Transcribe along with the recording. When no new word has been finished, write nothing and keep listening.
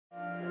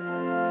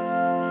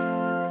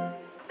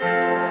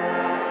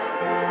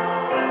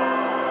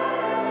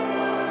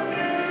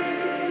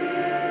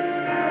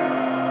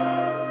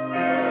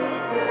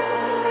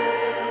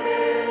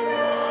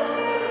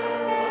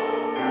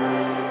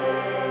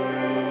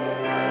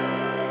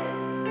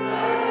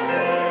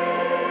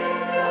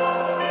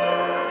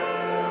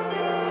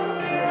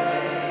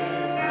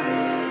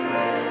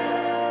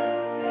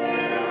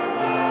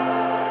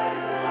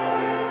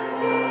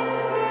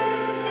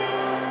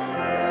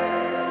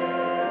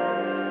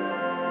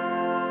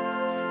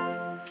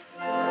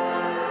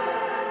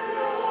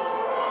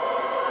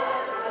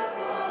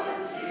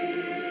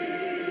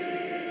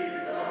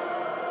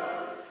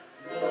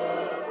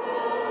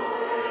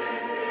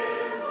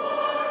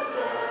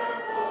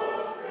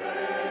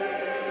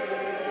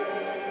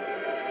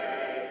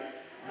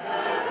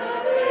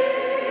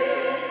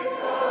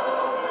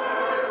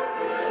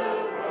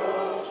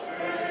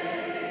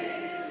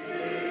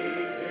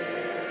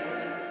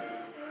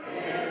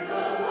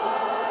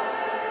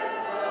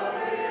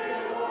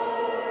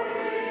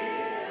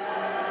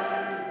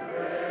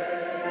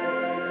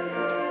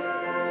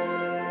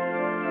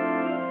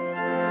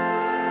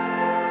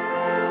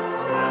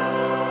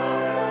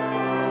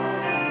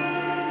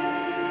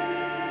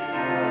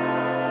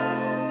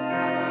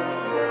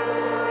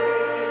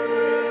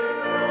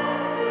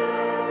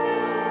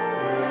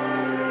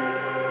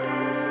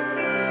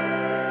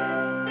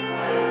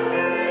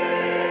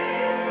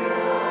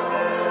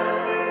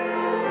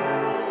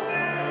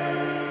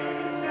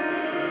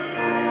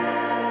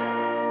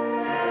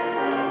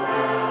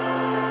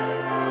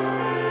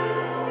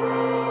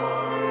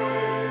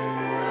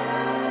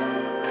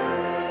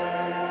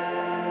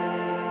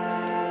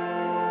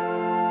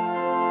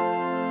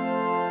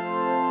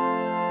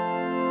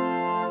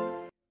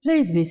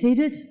Please be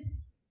seated.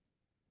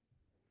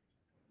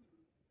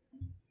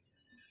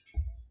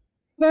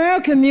 For our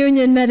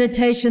communion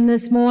meditation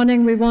this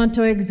morning, we want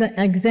to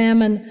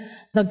examine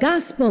the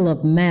Gospel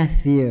of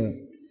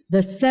Matthew, the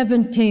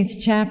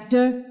 17th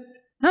chapter.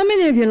 How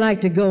many of you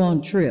like to go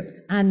on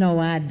trips? I know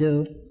I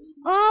do.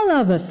 All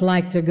of us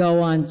like to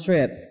go on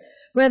trips.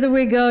 Whether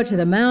we go to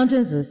the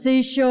mountains, the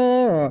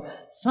seashore, or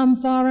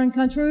some foreign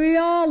country, we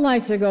all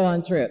like to go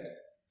on trips.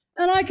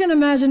 And I can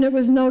imagine it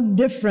was no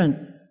different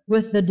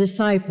with the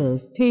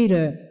disciples,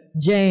 Peter,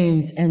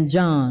 James, and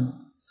John,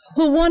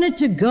 who wanted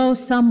to go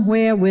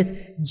somewhere with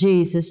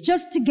Jesus,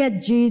 just to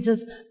get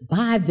Jesus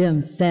by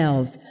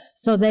themselves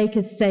so they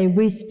could say,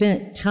 we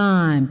spent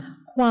time,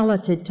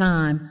 quality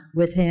time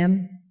with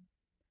him.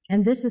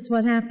 And this is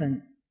what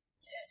happens.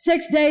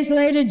 6 days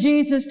later,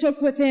 Jesus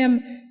took with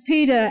him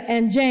Peter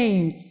and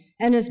James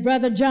and his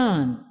brother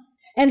John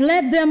and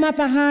led them up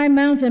a high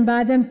mountain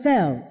by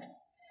themselves.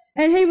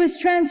 And he was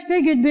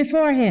transfigured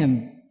before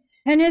him,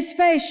 and his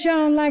face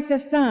shone like the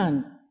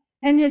sun,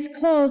 and his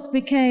clothes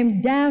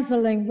became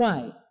dazzling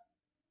white.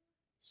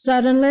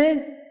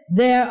 Suddenly,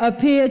 there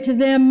appeared to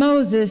them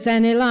Moses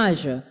and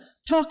Elijah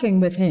talking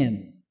with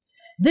him.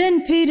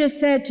 Then Peter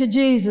said to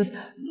Jesus,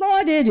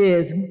 Lord, it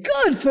is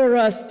good for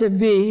us to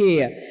be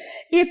here.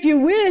 If you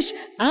wish,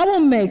 I will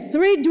make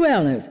 3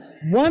 dwellings,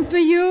 one for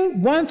you,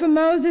 one for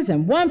Moses,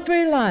 and one for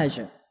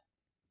Elijah.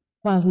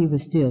 While he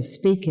was still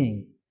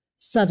speaking,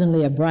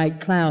 suddenly a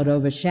bright cloud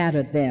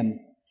overshadowed them,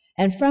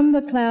 and from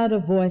the cloud a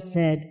voice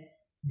said,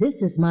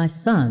 This is my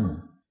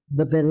Son,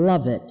 the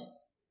beloved.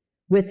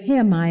 With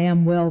him I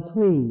am well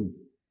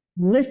pleased.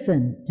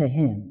 Listen to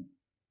him.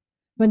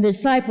 When the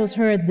disciples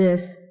heard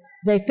this,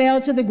 they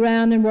fell to the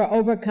ground and were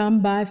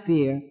overcome by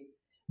fear.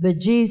 But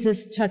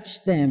Jesus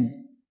touched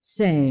them,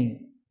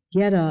 saying,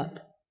 Get up,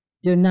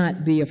 do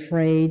not be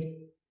afraid.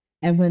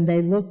 And when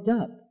they looked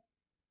up,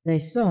 they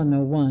saw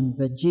no one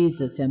but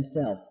Jesus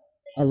himself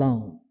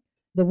alone.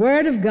 The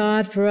word of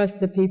God for us,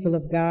 the people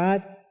of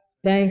God.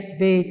 Thanks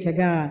be to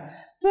God.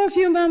 For a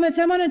few moments,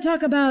 I want to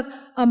talk about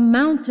a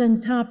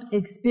mountaintop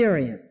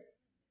experience.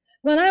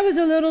 When I was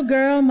a little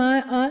girl,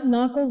 my aunt and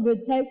uncle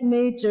would take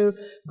me to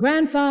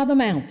Grandfather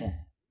Mountain.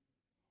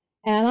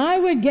 And I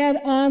would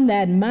get on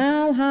that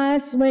mile-high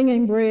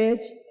swinging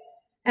bridge,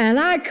 and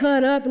I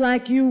cut up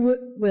like you would.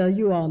 Well,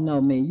 you all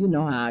know me. You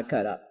know how I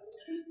cut up.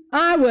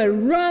 I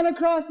would run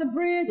across the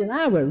bridge, and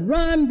I would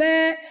run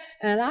back,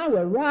 and I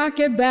would rock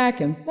it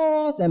back and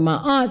forth, and my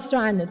aunt's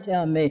trying to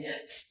tell me,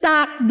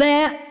 stop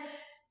that.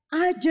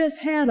 I just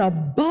had a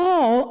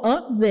ball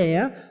up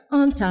there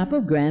on top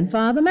of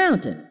Grandfather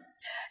Mountain.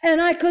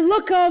 And I could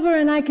look over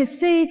and I could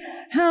see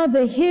how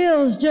the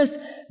hills just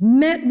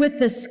met with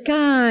the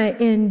sky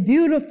in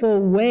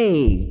beautiful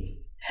waves.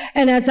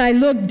 And as I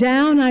looked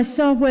down, I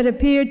saw what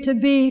appeared to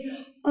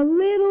be a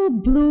little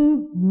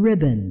blue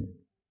ribbon.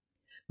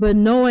 But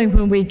knowing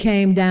when we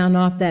came down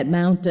off that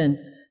mountain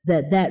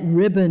that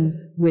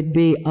ribbon would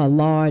be a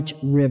large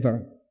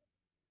river.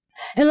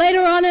 And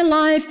later on in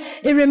life,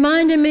 it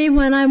reminded me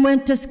when I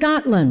went to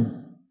Scotland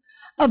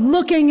of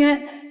looking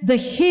at the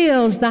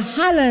hills, the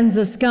highlands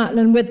of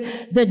Scotland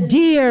with the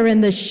deer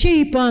and the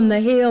sheep on the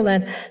hill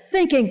and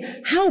thinking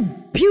how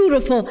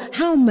beautiful,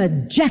 how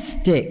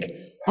majestic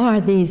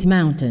are these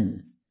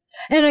mountains.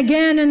 And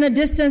again, in the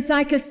distance,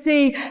 I could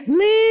see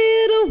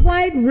little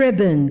white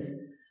ribbons,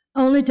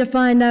 only to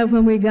find out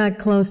when we got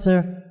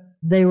closer,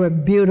 they were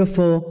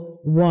beautiful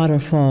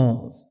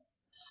waterfalls.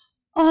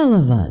 All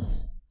of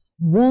us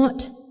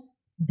want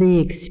the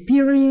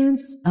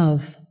experience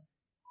of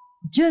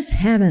just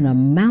having a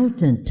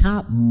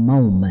mountaintop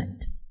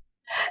moment.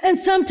 And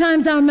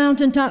sometimes our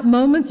mountaintop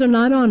moments are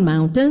not on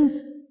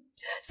mountains.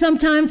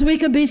 Sometimes we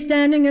could be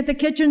standing at the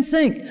kitchen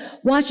sink,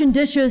 washing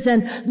dishes,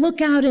 and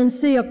look out and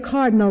see a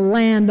cardinal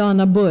land on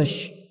a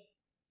bush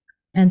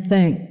and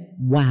think,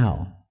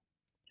 wow.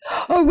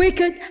 Or we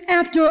could,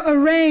 after a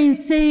rain,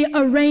 see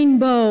a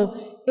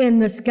rainbow in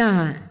the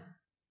sky.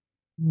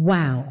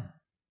 Wow.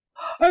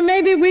 Or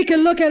maybe we could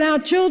look at our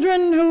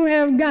children who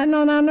have gotten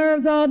on our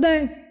nerves all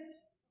day,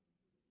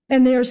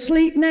 and they're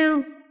asleep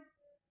now.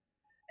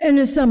 And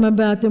there's something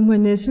about them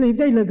when they're asleep.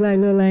 They look like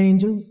little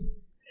angels.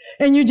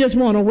 And you just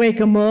want to wake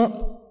them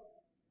up.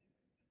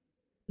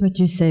 But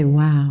you say,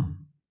 wow,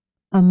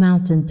 a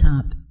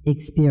mountaintop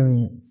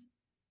experience.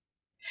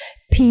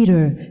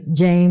 Peter,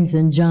 James,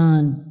 and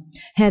John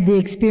had the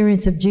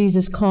experience of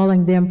Jesus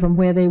calling them from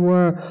where they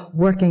were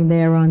working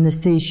there on the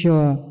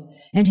seashore.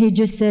 And he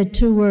just said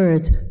 2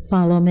 words,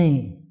 follow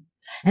me.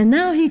 And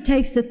now he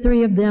takes the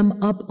 3 of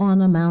them up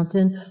on a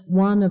mountain,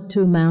 one of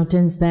 2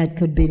 mountains that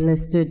could be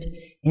listed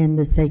in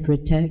the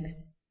sacred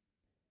text.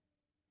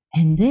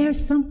 And there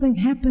something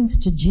happens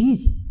to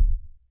Jesus.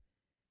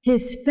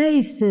 His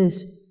face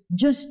is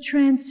just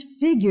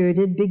transfigured.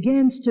 It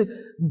begins to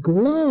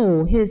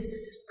glow. His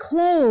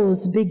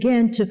clothes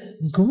began to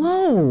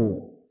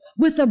glow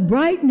with a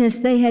brightness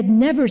they had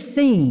never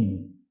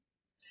seen.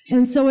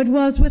 And so it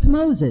was with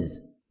Moses.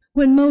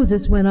 When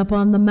Moses went up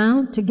on the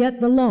mount to get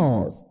the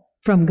laws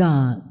from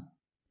God,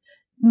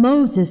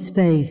 Moses'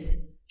 face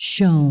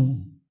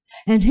shone.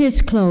 and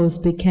his clothes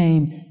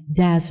became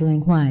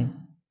dazzling white.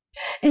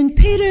 And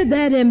Peter,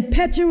 that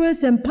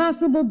impetuous,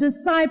 impossible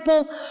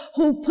disciple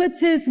who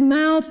puts his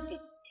mouth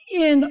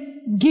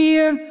in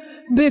gear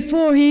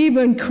before he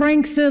even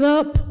cranks it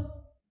up,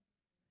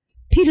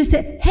 Peter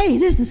said, hey,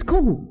 this is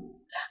cool.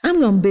 I'm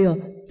going to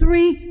build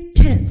 3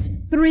 tents,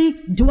 3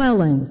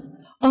 dwellings,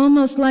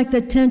 almost like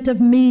the tent of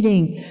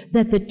meeting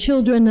that the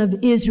children of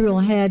Israel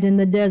had in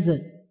the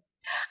desert.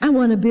 I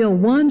want to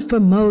build one for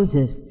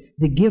Moses,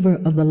 the giver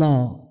of the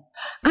law.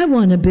 I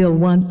want to build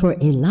one for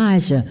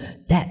Elijah,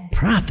 that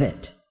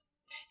prophet.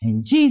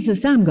 And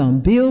Jesus, I'm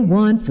going to build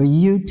one for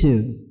you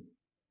too.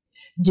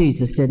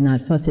 Jesus did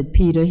not fuss at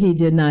Peter. He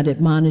did not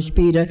admonish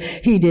Peter.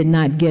 He did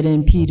not get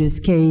in Peter's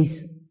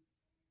case.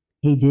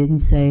 He didn't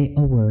say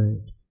a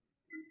word.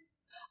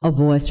 A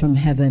voice from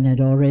heaven had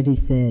already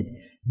said,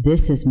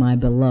 this is my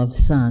beloved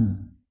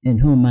Son, in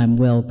whom I'm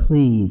well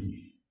pleased.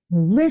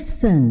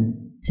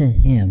 Listen to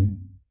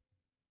him.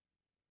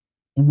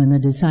 And when the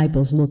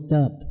disciples looked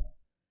up,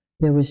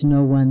 there was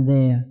no one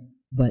there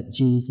but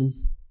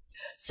Jesus.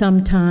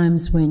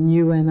 Sometimes when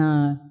you and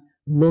I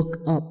look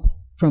up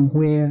from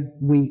where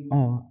we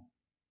are,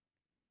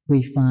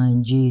 we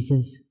find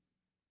Jesus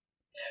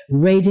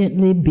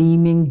radiantly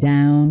beaming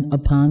down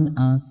upon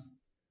us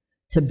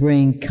to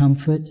bring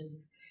comfort,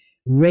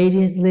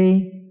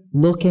 radiantly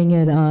looking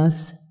at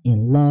us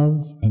in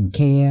love and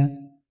care,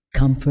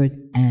 comfort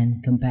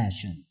and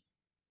compassion.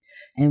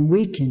 And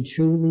we can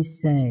truly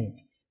say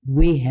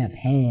we have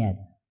had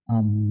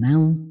a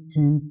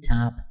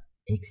mountaintop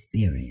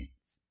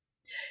experience.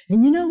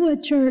 And you know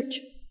what, church?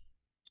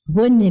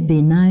 Wouldn't it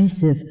be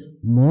nice if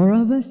more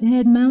of us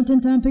had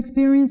mountaintop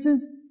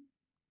experiences?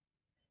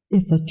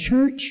 If a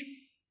church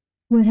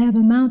would have a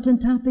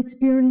mountaintop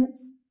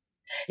experience?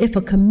 If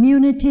a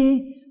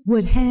community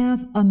would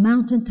have a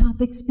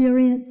mountaintop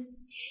experience?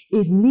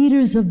 If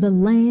leaders of the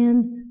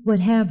land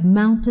would have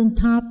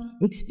mountaintop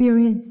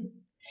experience?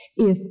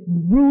 If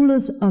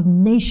rulers of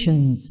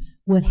nations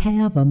would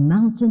have a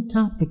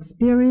mountaintop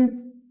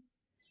experience?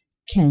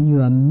 Can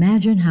you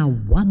imagine how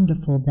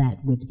wonderful that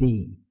would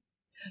be?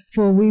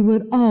 For we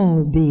would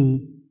all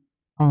be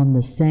on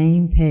the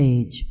same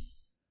page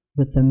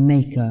with the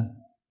maker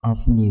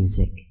of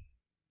music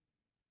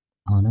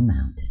on a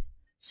mountain.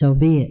 So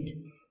be it,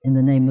 in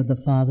the name of the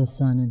Father,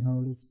 Son, and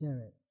Holy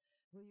Spirit.